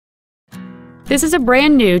This is a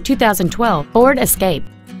brand new 2012 Ford Escape.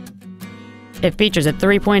 It features a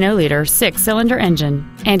 3.0-liter six-cylinder engine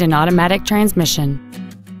and an automatic transmission.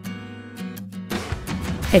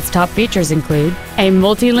 Its top features include a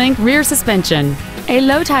multi-link rear suspension, a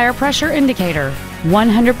low tire pressure indicator,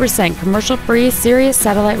 100% commercial-free Sirius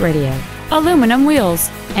satellite radio, aluminum wheels,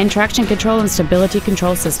 and traction control and stability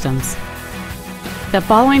control systems. The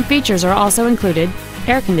following features are also included: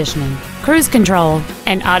 air conditioning, cruise control,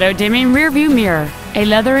 an auto-dimming rear-view mirror, a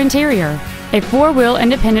leather interior, a four-wheel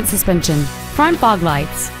independent suspension, front fog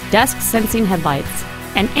lights, dusk-sensing headlights,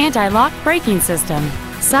 an anti-lock braking system,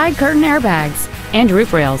 side curtain airbags, and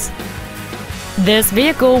roof rails. This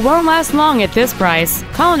vehicle won't last long at this price.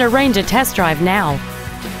 Call and arrange a test drive now.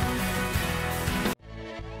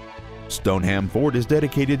 Stoneham Ford is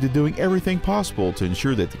dedicated to doing everything possible to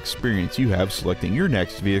ensure that the experience you have selecting your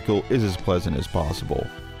next vehicle is as pleasant as possible.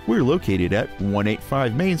 We're located at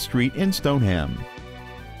 185 Main Street in Stoneham.